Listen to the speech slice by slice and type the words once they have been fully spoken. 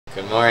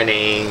Good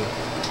morning. Good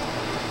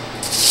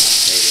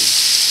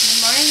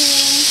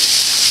morning.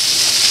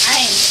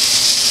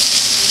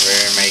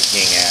 We're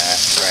making a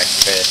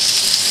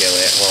breakfast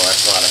skillet. Well,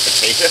 that's a lot of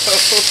potatoes.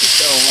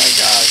 Oh my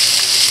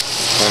gosh.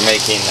 We're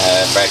making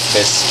a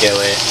breakfast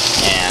skillet,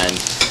 and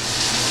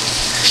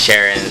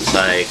Sharon's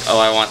like, oh,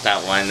 I want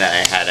that one that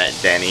I had at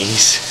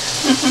Denny's.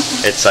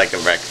 It's like a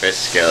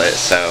breakfast skillet,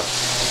 so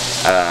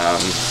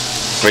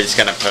we're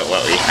just gonna put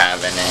what we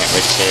have in it,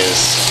 which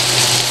is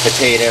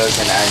potatoes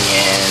and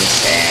onions,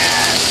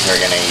 and we're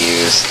gonna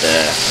use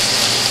the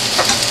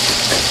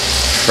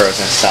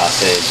frozen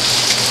sausage,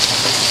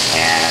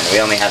 and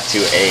we only have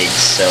 2 eggs,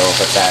 so we'll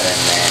put that in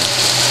there,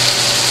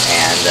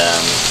 and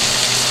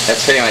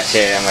that's pretty much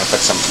it. I'm gonna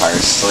put some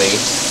parsley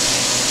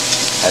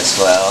as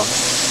well,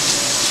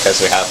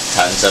 because we have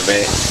tons of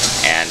it,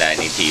 and I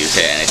need to use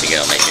it, and I think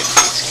it'll make it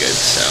taste good,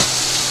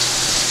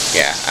 so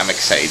yeah, I'm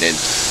excited.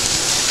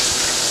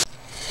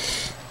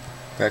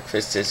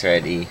 Breakfast is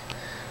ready.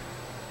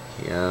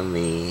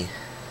 Yummy.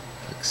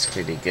 Looks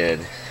pretty good.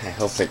 I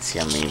hope it's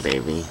yummy,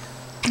 baby.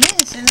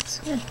 Yes, it looks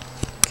good.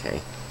 Okay.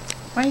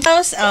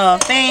 Close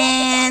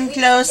open,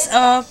 close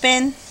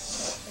open.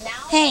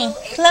 Hey,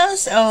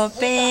 close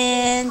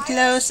open,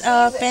 close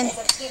open.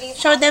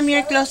 Show them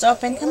your close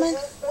open. Come on.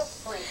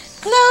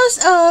 Close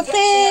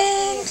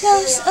open,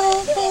 close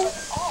open,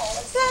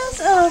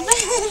 close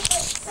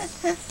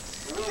open.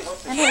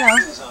 I don't know.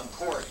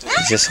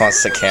 He just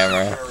wants the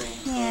camera.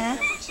 Yeah.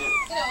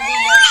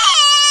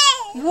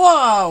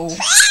 Whoa!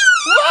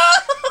 Whoa!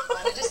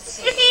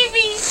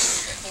 Baby!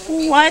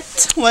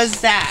 What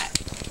was that?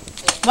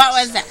 What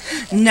was that?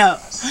 No!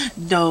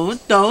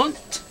 Don't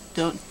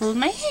pull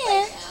my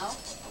hair.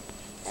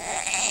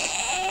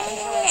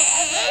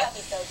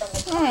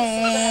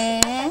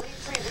 Aww.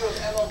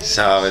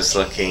 So I was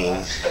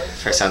looking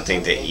for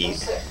something to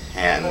eat,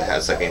 and I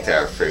was looking through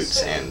our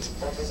fruits, and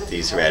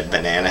these red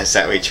bananas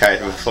that we tried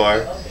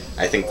before,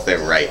 I think they're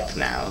ripe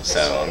now,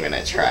 so I'm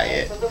gonna try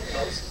it.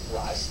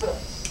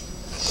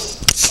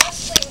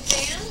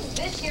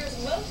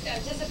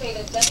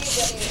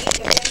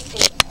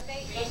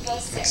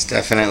 It's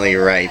definitely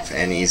ripe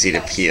and easy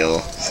to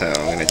peel, so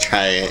I'm gonna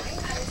try it.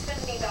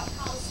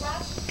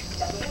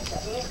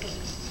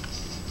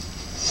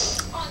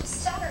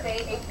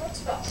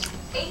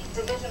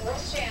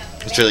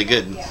 It's really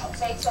good.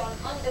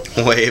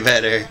 Way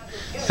better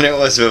than it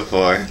was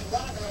before.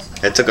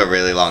 It took a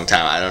really long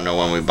time. I don't know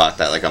when we bought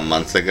that, like a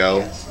month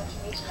ago.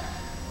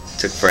 It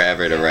took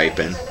forever to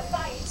ripen.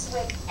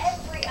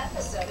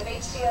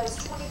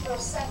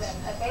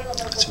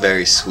 It's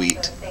very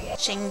sweet.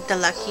 Watching the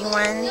lucky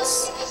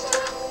ones,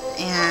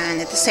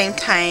 and at the same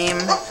time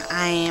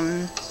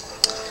I'm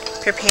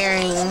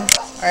preparing,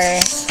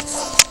 or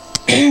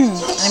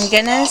I'm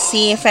gonna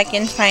see if I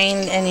can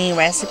find any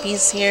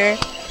recipes here,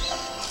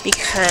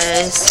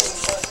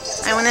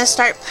 because I want to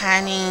start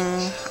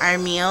planning our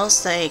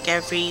meals like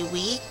every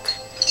week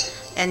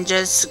and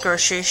just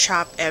grocery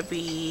shop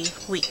every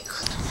week.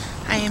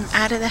 I am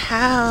out of the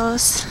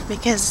house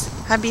because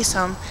hubby's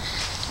home.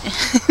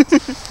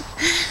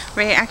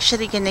 We're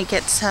actually gonna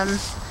get something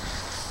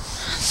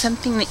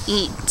to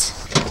eat.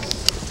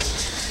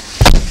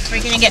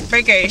 We're gonna get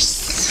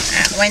burgers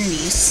at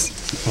Wendy's.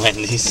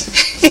 Wendy's?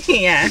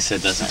 Yeah. He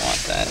said doesn't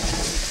want that.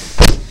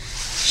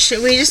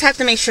 We just have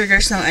to make sure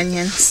there's no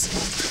onions.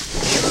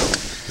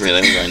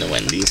 Really? We're going to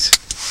Wendy's?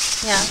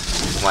 Yeah.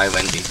 Why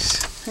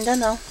Wendy's? I don't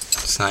know.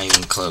 It's not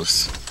even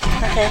close.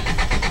 Okay.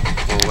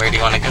 Well, where do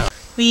you want to go?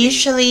 We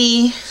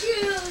usually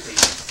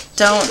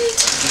don't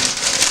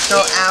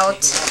go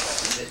out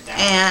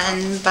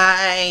and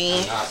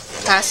buy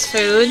fast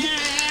food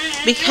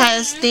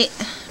because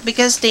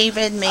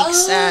David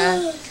makes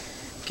a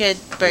good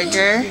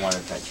burger,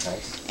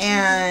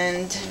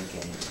 and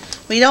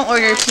we don't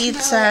order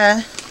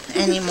pizza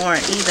anymore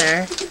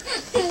either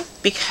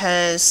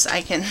because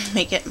I can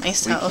make it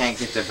myself. We can't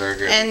get the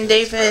burger. And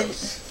David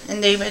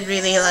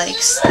really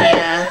likes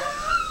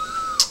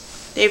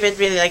David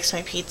really likes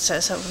my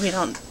pizza, so we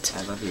don't.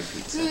 I love your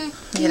pizza.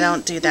 We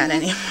don't do that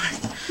anymore.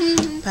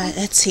 But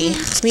let's see.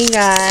 We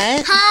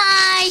got.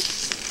 Hi.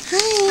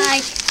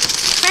 Hi.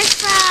 French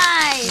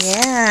fries.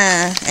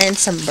 Yeah, and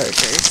some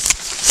burgers.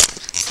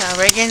 So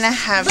we're gonna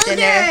have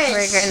dinner.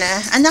 We're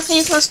gonna. Anak, can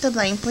you close the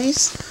blind,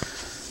 please?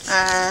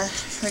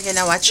 We're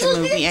gonna watch a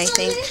movie, I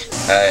think.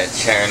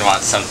 Sharon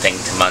wants something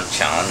to munch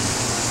on,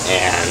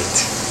 and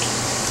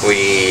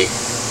we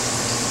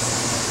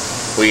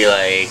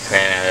like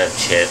ran out of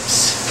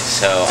chips,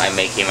 so I'm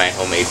making my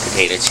homemade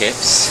potato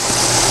chips,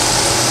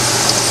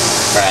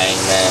 frying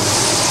them.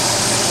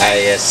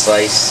 I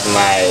sliced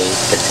my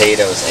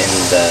potatoes in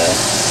the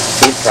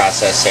food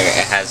processor.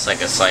 It has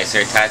like a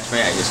slicer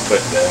attachment. I just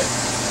put the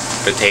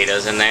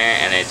potatoes in there,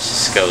 and it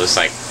just goes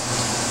like,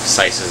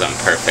 slices them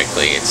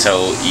perfectly. It's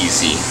so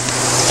easy.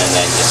 And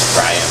then just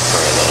fry them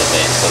for a little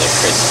bit until they're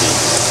crispy.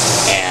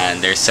 And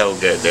they're so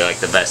good. They're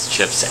like the best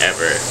chips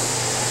ever.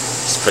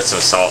 Just put some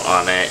salt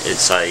on it.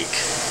 It's like,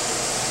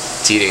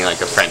 it's eating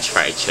like a French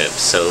fry chip.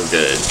 So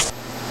good.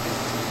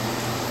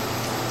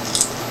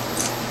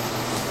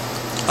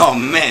 Oh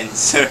man,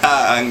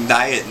 Sira ang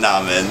diet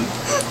namin.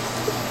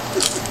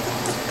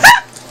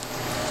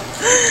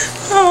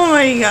 Oh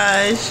my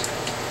gosh.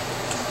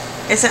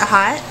 Is it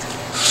hot?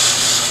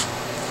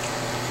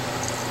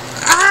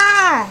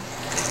 Ah!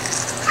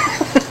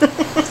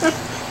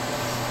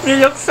 You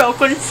look so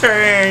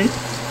concerned.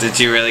 Did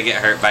you really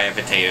get hurt by a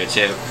potato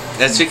chip?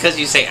 That's because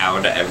you say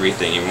ow to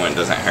everything even when it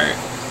doesn't hurt.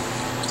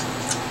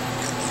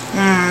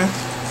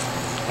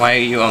 Why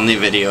are you only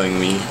videoing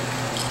me?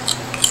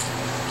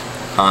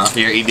 Huh?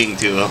 You're eating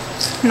too.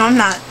 No, I'm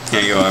not.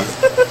 Here you are.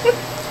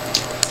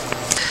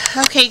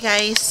 Okay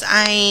guys,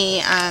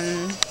 I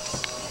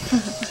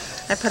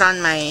put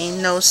on my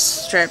nose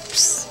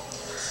strips.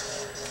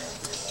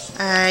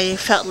 I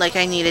felt like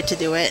I needed to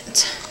do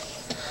it.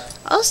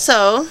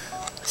 Also,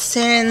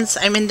 since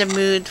I'm in the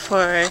mood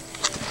for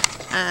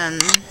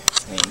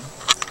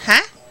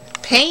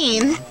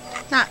pain,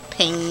 not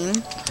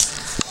pain.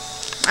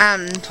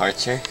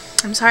 Torture?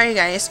 I'm sorry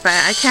guys, but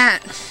I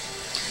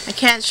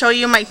can't show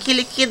you my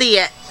kili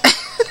yet.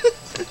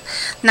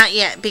 Not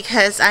yet,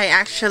 because I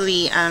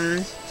actually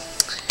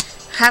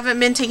haven't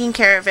been taking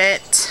care of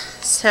it,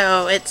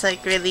 so it's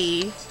like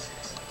really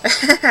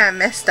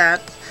messed up.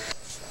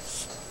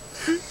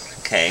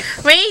 Okay.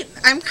 Wait,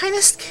 I'm kind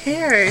of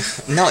scared.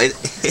 No,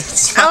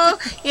 it's fine. Oh,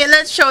 yeah,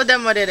 let's show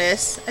them what it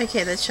is.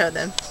 Okay, let's show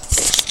them.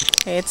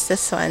 Okay, it's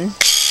this one.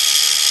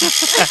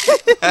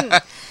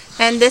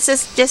 And this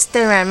is just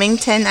the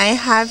Remington. I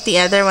have the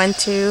other one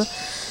too.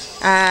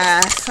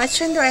 Which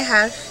one do I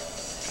have?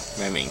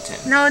 Remington.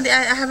 No,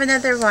 I have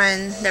another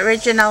one. The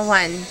original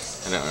one.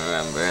 I don't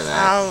remember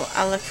that.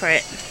 I'll look for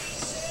it.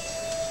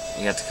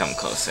 You have to come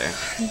closer.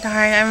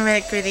 Darn, I'm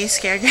like really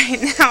scared right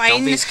now.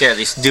 Don't be scared,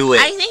 just do it.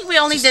 I think we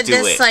only did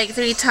this like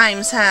 3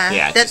 times, huh?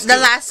 Yeah, the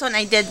last one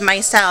I did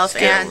myself. Just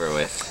get and over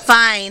with.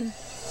 Fine.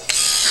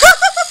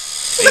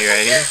 Are you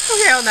ready?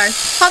 Okay, hold on.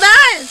 Hold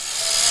on!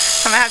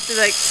 I'm gonna have to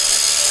like...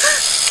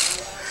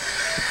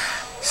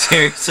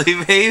 Seriously,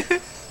 babe?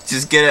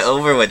 Just get it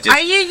over with. Are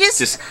you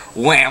just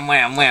wham,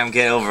 wham, wham,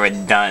 get over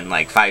it, done.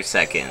 Like 5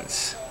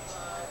 seconds.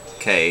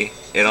 Okay?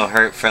 It'll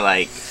hurt for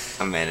like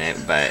a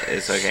minute, but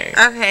it's okay.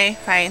 Okay,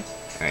 fine.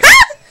 Right.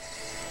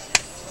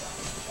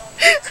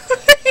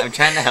 I'm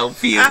trying to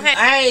help you. Okay,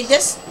 alright,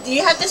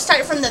 you have to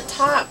start from the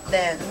top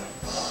then.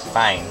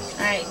 Fine.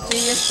 Alright, so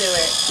you just do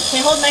it. Can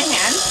you hold my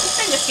hand?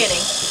 I'm just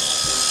kidding.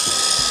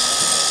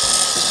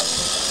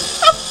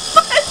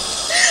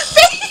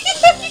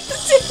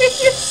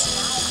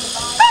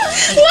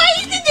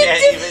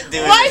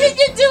 Why did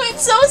you do it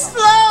so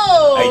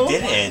slow? I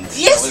didn't.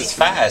 Yes. It was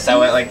fast. I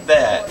went like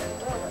that.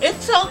 It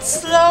felt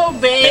slow,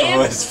 babe. It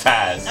was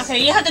fast.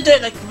 Okay, you have to do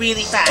it like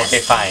really fast. Okay,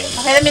 fine.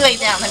 Okay, let me lay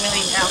down.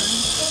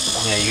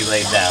 Yeah, you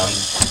lay down.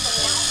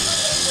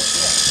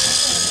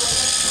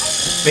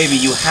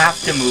 Baby, you have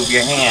to move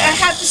your hand. I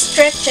have to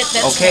stretch it.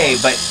 That's okay,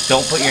 but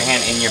don't put your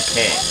hand in your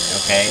pit,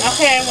 okay?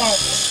 Okay, I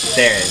won't.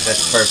 There,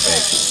 that's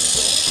perfect.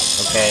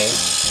 Okay?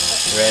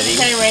 Ready?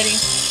 Okay, ready.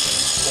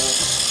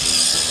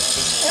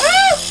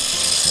 Ah!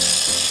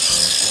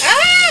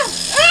 Ah!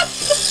 Ah!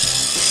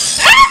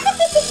 Ah!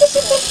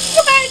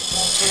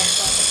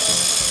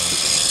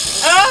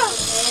 Oh!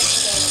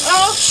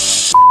 Oh!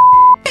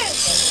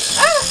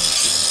 Ah!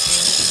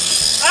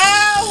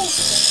 Ow!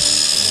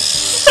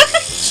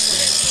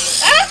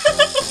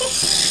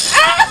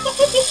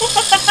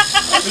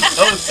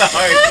 I'm so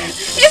sorry.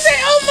 Is it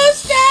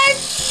almost done?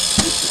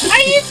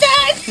 Are you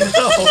done?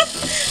 No.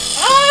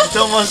 Oh. It's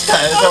almost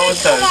done. It's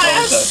almost done. Come on,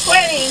 I'm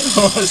sweating.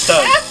 Almost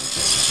done.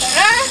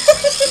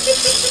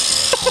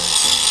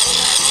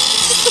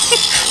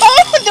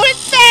 Oh, do it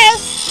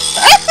fast.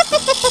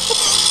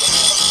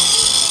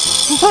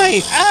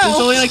 Why? Ow.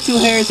 There's only like 2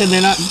 hairs and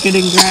they're not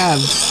getting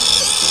grabbed.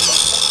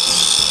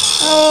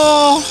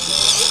 Oh,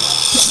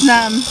 it's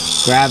numb.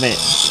 Grab it.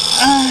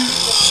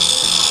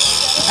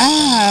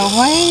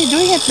 Why are you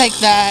doing it like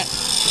that?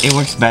 It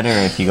works better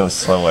if you go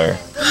slower.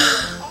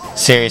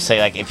 Seriously,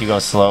 like if you go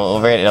slow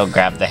over it, it'll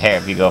grab the hair.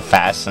 If you go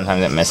fast,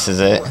 sometimes it misses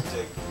it.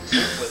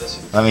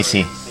 Let me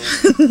see.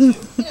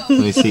 Let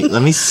me see.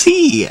 Let me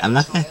see. I'm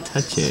not gonna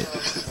touch it.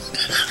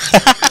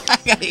 I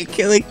got you,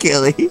 killy.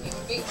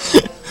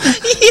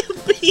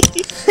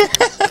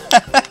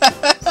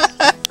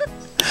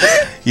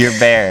 You're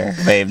bare,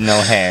 babe.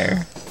 No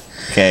hair.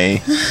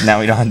 Okay. Now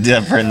we don't have to do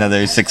that for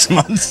another 6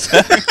 months.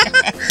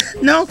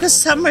 No, because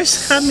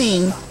summer's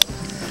coming.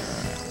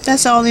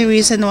 That's the only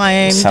reason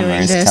why I'm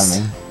doing this.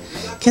 Coming.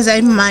 Because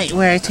I might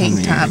wear a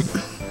tank top.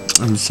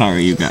 I'm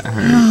sorry you got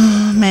hurt.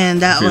 Oh man,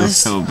 that I feel was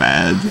so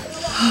bad.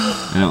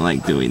 I don't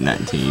like doing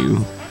that to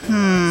you.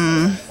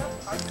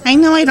 I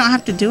know I don't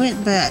have to do it,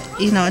 but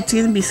you know it's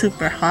gonna be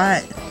super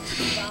hot.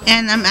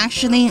 And I'm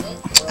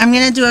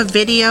gonna do a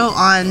video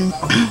on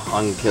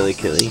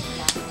killy.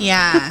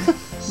 Yeah,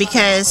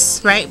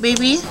 because right,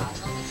 baby,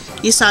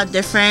 you saw a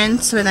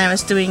difference when I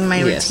was doing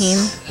my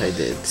routine. I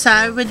did. So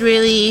I want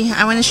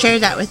to share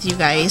that with you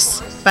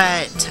guys,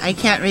 but I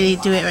can't really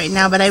do it right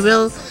now. But I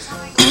will,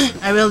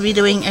 I will be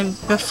doing it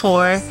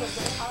before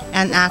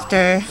and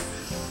after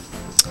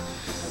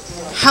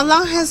How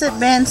long has it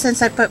been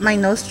since I put my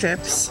nose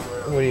strips?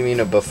 What do you mean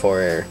a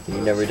before?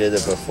 You never did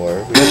it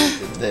before. We did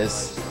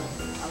this.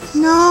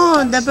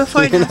 No, the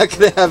before. You're not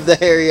gonna have the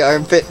hairy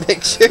armpit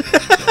picture.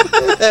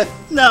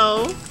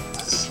 No.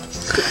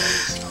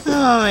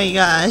 Oh my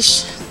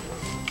gosh.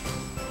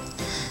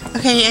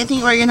 Okay, I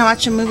think we're gonna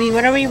watch a movie.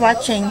 What are we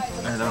watching?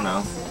 I don't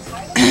know.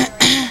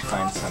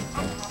 Find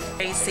something.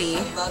 Crazy.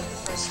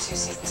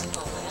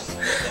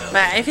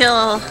 But I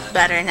feel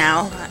better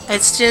now.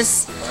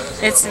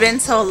 It's been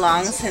so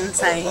long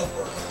since I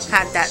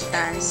had that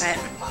done. But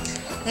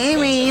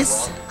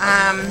anyways,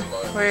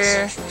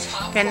 we're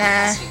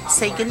gonna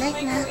say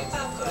goodnight now.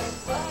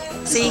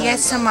 See you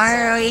guys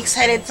tomorrow. Are you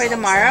excited for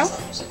tomorrow?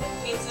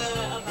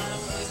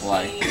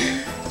 Why?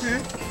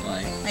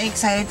 Why? Are you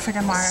excited for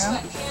tomorrow?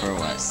 For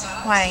what?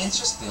 Why?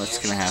 What's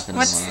gonna happen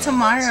What's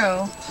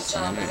tomorrow? tomorrow?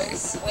 Saturday.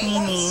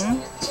 Meaning?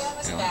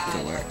 I don't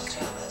have to work.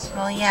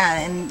 Well,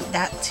 yeah, and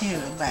that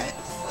too, but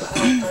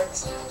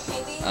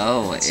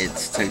Oh,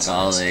 it's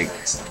Tagalog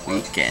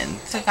weekend.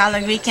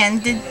 Tagalog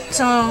weekend. Do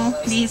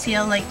you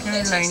feel like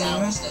you're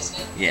learning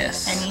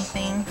Yes.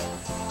 anything?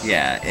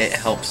 Yeah, it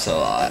helps a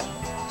lot.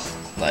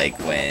 Like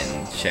when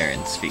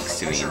Sharon speaks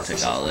to me in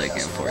Tagalog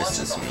and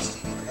forces me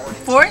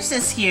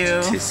Forces you.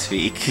 to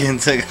speak in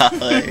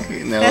Tagalog.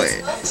 No,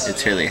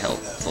 it's really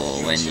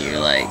helpful when you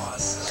like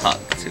talk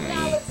to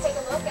me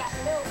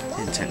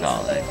in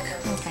Tagalog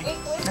Okay,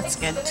 that's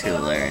good. to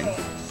learn.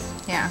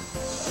 Yeah.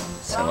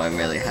 So I'm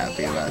really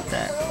happy about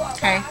that.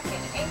 Okay.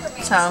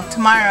 So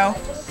tomorrow.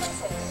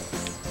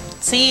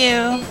 See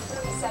you.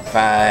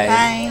 Bye.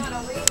 Bye.